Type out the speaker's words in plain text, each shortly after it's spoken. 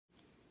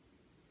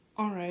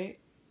Alright,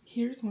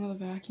 here's one of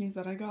the vacuums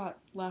that I got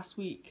last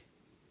week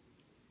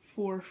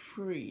for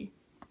free.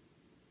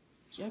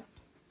 Yep,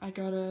 I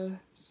got a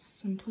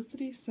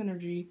Simplicity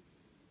Synergy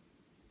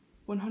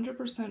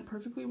 100%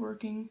 perfectly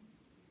working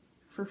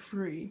for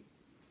free.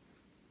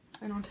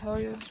 And I'll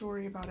tell you the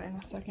story about it in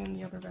a second,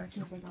 the other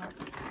vacuums I got.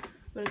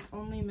 But it's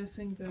only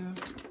missing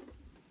the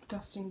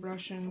dusting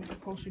brush and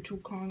upholstery tool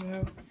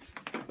combo,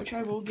 which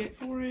I will get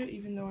for it,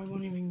 even though I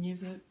won't even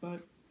use it.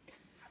 But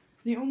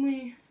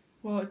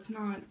it's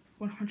not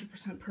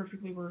 100%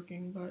 perfectly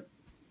working, but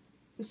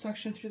the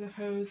suction through the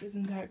hose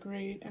isn't that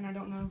great, and I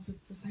don't know if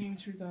it's the same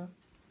through the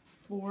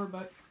floor,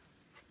 but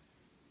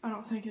I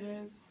don't think it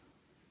is.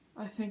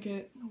 I think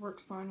it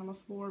works fine on the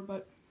floor,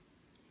 but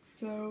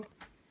so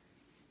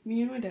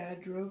me and my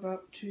dad drove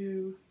up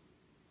to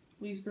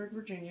Leesburg,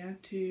 Virginia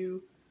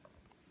to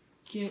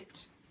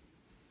get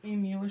a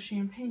Miele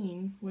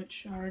champagne,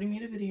 which I already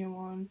made a video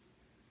on.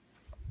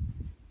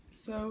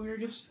 So we were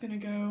just gonna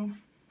go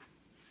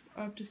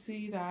up to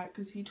see that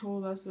because he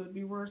told us it would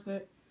be worth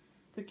it,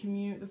 the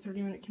commute, the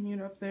 30-minute commute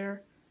up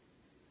there.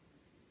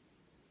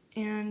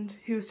 And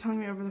he was telling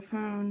me over the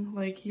phone,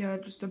 like, he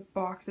had just a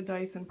box of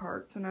Dyson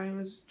parts, and I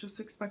was just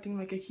expecting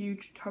like a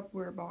huge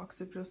Tupperware box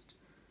of just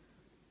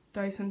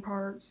Dyson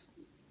parts.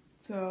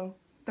 So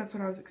that's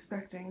what I was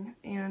expecting.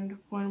 And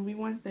when we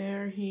went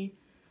there, he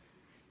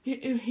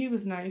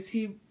was nice.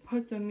 He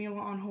put the Miele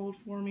on hold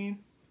for me,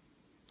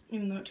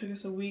 even though it took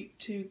us a week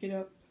to get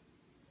up.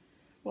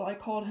 Well, I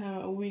called him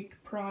a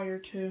week prior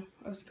to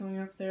us going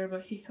up there,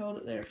 but he held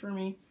it there for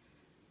me.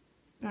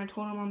 And I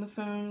told him on the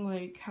phone,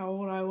 like, how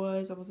old I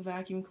was. I was a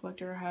vacuum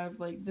collector. I have,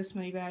 like, this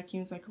many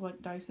vacuums. I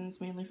collect Dysons,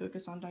 mainly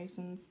focus on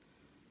Dysons.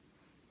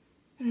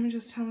 And he was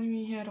just telling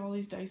me he had all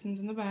these Dysons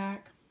in the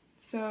back.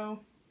 So,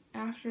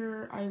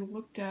 after I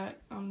looked at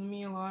the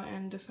Miele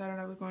and decided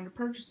I was going to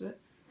purchase it,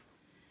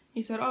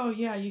 he said, oh,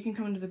 yeah, you can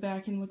come into the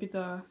back and look at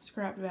the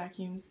scrapped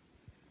vacuums.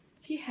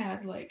 He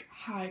had, like,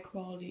 high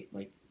quality,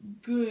 like,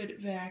 good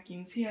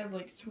vacuums. He had,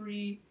 like,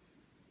 3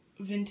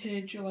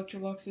 vintage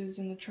Electroluxes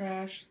in the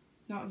trash.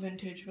 Not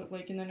vintage, but,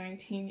 like, in the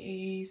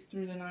 1980s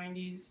through the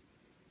 90s.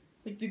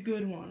 Like, the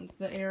good ones,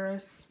 the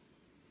Eris.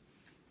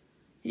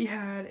 He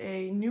had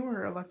a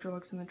newer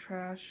Electrolux in the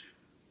trash.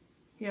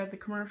 He had the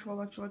commercial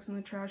Electrolux in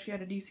the trash. He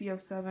had a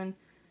DC-07.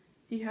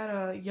 He had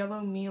a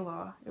yellow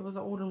Miele. It was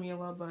an older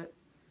Miele, but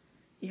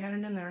he had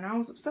it in there. And I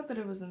was upset that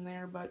it was in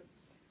there, but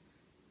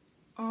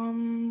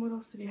what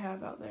else did he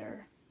have out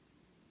there?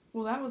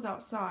 Well, that was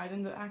outside.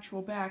 In the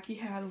actual back, he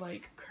had,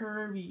 like,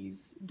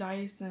 Kirby's,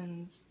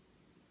 Dysons,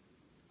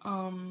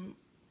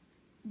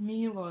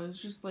 Miele's,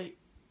 just, like,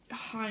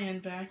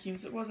 high-end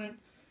vacuums. It wasn't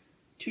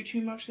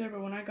too much there,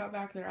 but when I got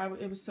back there,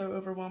 it was so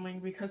overwhelming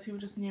because he was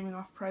just naming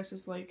off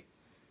prices like,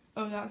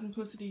 oh, that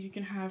Simplicity you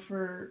can have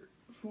for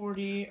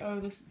 40,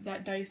 oh,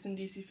 that Dyson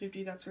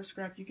DC-50, that's for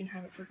scrap, you can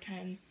have it for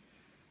 10.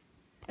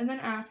 And then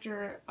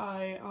after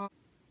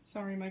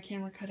sorry, my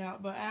camera cut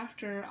out, but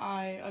after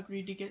I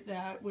agreed to get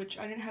that, which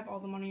I didn't have all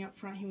the money up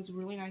front, he was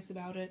really nice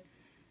about it.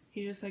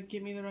 He just said,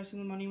 give me the rest of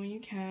the money when you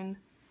can,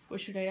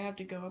 which today I have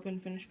to go up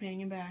and finish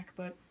paying him back.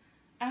 But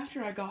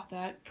after I got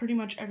that, pretty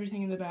much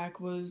everything in the back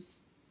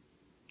was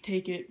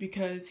take it,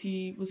 because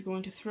he was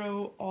going to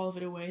throw all of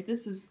it away.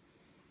 This is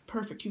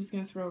perfect, he was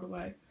going to throw it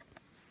away.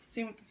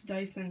 Same with this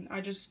Dyson.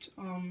 I just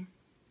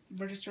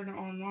registered it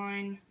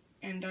online,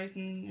 and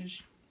Dyson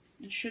is,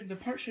 the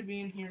part should be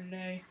in here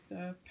today,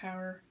 the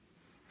power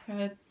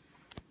head.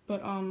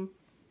 But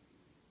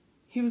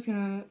he was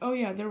gonna, oh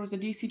yeah, there was a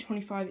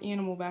DC-25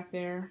 Animal back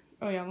there.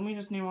 Oh yeah, let me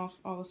just name off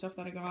all the stuff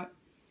that I got.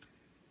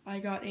 I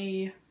got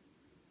the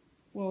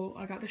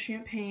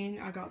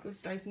champagne, I got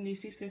this Dyson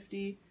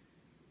DC-50,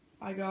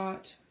 I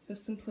got the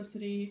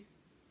Simplicity,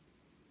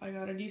 I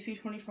got a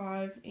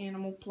DC-25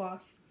 Animal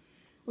Plus,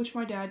 which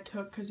my dad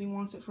took because he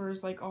wants it for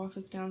his, like,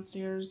 office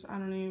downstairs. I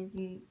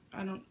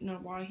don't know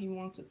why he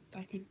wants it.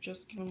 I could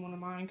just give him one of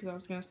mine because I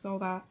was going to sell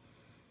that.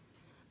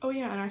 Oh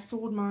yeah, and I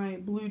sold my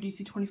blue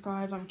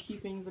DC-25. I'm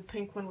keeping the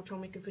pink one, which I'll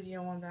make a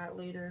video on that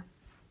later.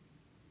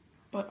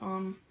 But,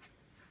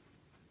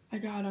 I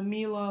got a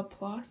Miele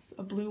Plus,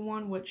 a blue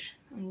one, which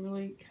I'm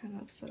really kind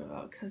of upset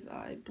about because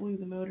I blew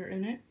the motor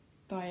in it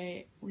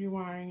by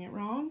rewiring it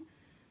wrong.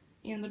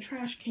 And the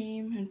trash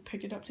came and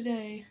picked it up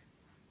today.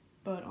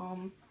 But,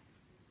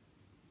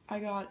 I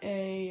got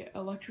a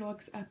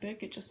Electrolux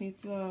Epic. It just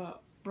needs the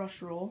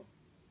brush roll.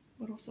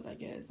 What else did I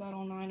get? Is that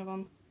all 9 of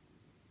them?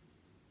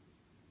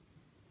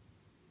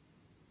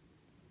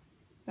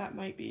 That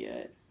might be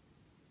it.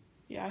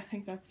 Yeah, I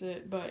think that's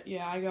it. But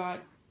yeah, I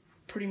got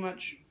pretty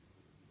much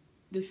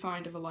the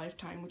find of a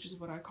lifetime, which is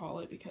what I call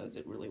it because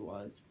it really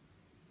was.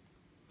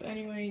 But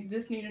anyway,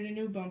 this needed a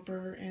new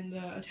bumper and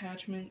the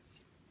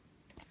attachments.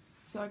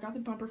 So I got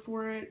the bumper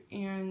for it,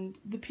 and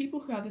the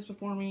people who had this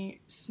before me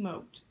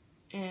smoked,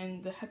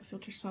 and the HEPA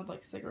filter smelled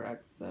like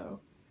cigarettes, so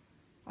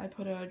I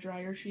put a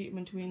dryer sheet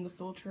in between the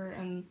filter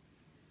and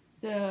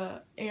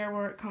the air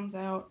where it comes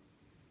out.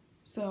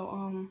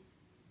 So,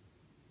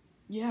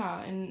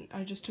 yeah, and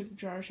I just took the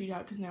dryer sheet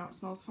out because now it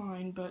smells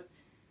fine, but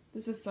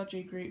this is such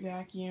a great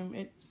vacuum.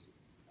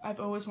 I've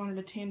always wanted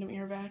a tandem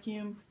air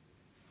vacuum,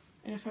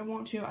 and if I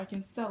want to, I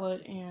can sell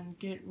it and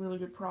get really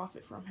good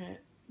profit from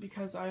it,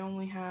 because I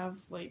only have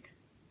like,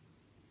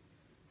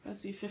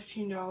 let's see,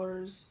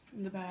 $15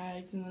 in the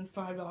bags and then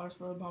 $5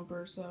 for the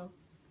bumper, so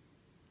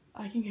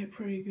I can get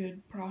pretty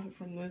good profit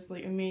from this,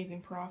 like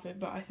amazing profit.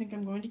 But I think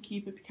I'm going to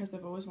keep it because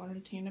I've always wanted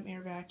a tandem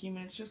air vacuum,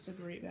 and it's just a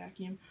great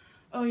vacuum.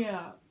 Oh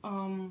yeah,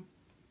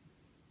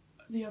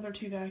 the other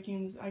two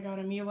vacuums, I got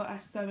a Miele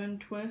S7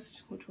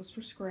 Twist, which was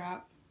for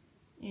scrap,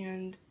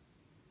 and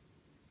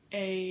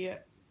a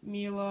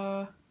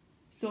Miele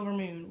Silver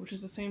Moon, which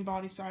is the same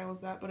body style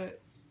as that, but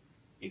it's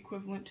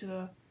equivalent to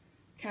the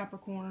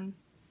Capricorn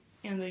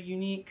and the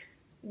Unique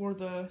or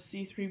the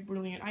C3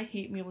 Brilliant. I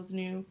hate Miele's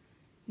new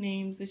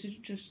names. They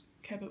should just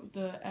kept it with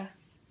the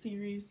S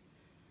series.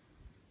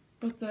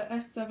 But the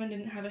S7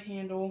 didn't have a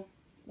handle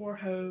or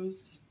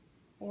hose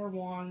or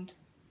wand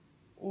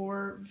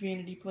or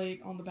vanity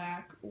plate on the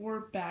back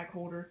or bag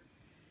holder.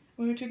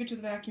 When we took it to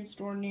the vacuum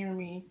store near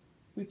me,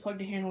 we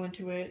plugged a handle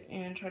into it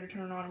and tried to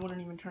turn it on. It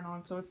wouldn't even turn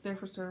on, so it's there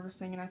for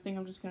servicing, and I think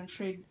I'm just going to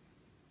trade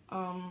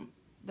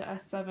the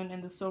S7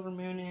 and the Silver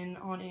Moon in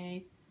on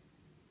a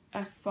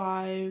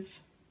S5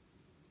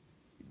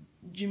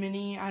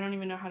 Gemini. I don't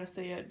even know how to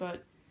say it,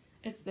 but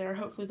it's there.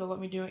 Hopefully they'll let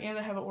me do it, and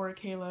they have an Auric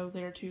Halo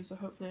there too, so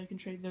hopefully I can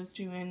trade those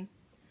two in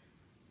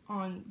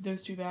on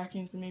those two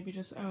vacuums and maybe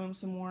just owe them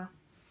some more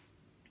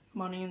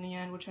money in the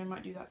end, which I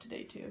might do that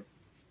today too,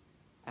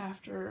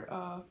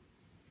 after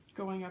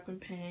going up and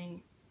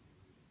paying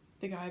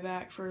the guy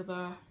back for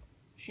the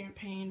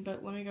champagne.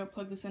 But let me go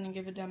plug this in and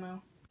give a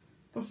demo.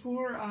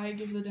 Before I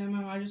give the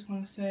demo, I just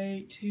want to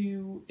say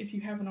to, if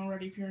you haven't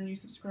already, if you're a new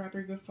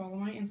subscriber, go follow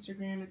my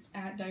Instagram. It's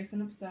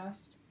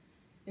 @DysonObsessed.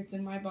 It's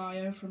in my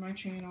bio for my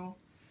channel.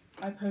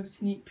 I post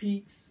sneak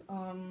peeks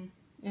and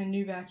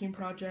new vacuum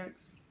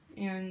projects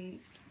and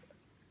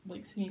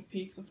like sneak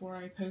peeks before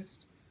I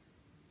post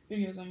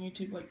videos on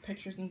YouTube, like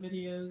pictures and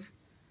videos.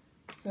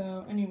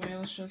 So anyway,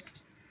 let's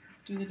just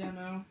do the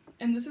demo.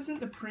 And this isn't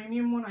the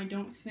premium one, I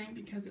don't think,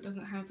 because it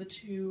doesn't have the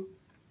two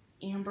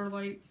amber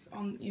lights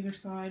on either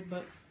side,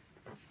 but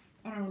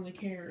I don't really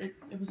care.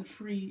 It was a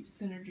free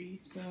Synergy,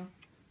 so.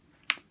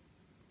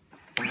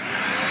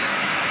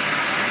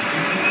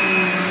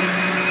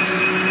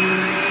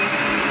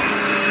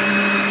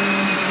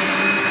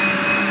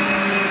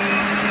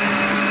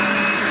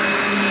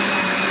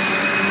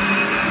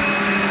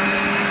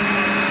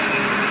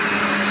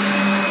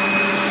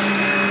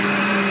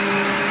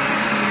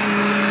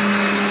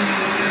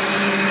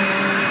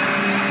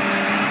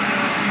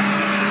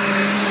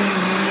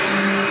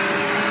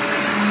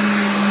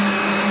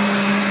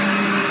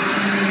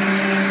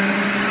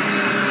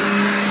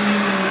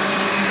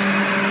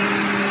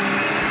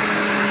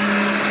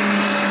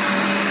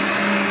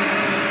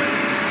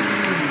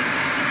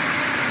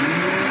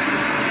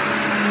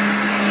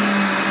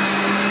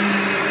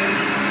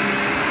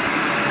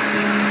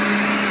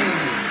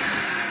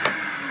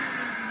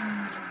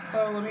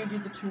 Oh, let me do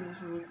the tuners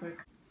really quick.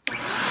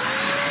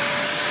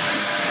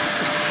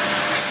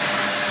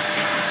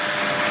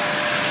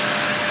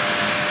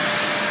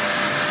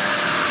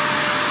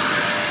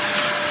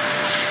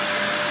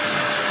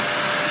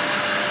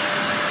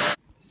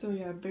 So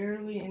yeah,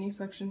 barely any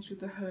suction through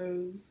the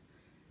hose.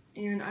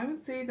 And I would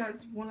say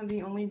that's one of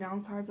the only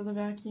downsides of the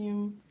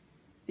vacuum.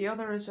 The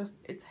other is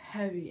just, it's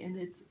heavy and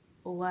it's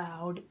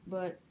loud,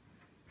 but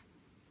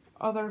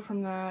aside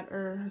from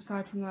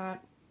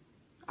that,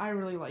 I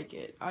really like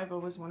it. I've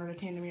always wanted a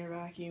tandem air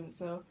vacuum,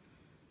 so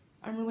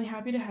I'm really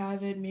happy to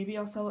have it. Maybe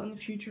I'll sell it in the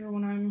future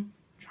when I'm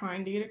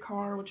trying to get a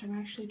car, which I'm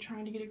actually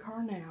trying to get a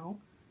car now.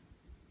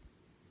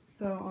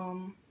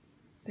 So,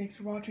 thanks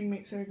for watching.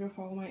 Make sure to go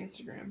follow my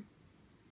Instagram.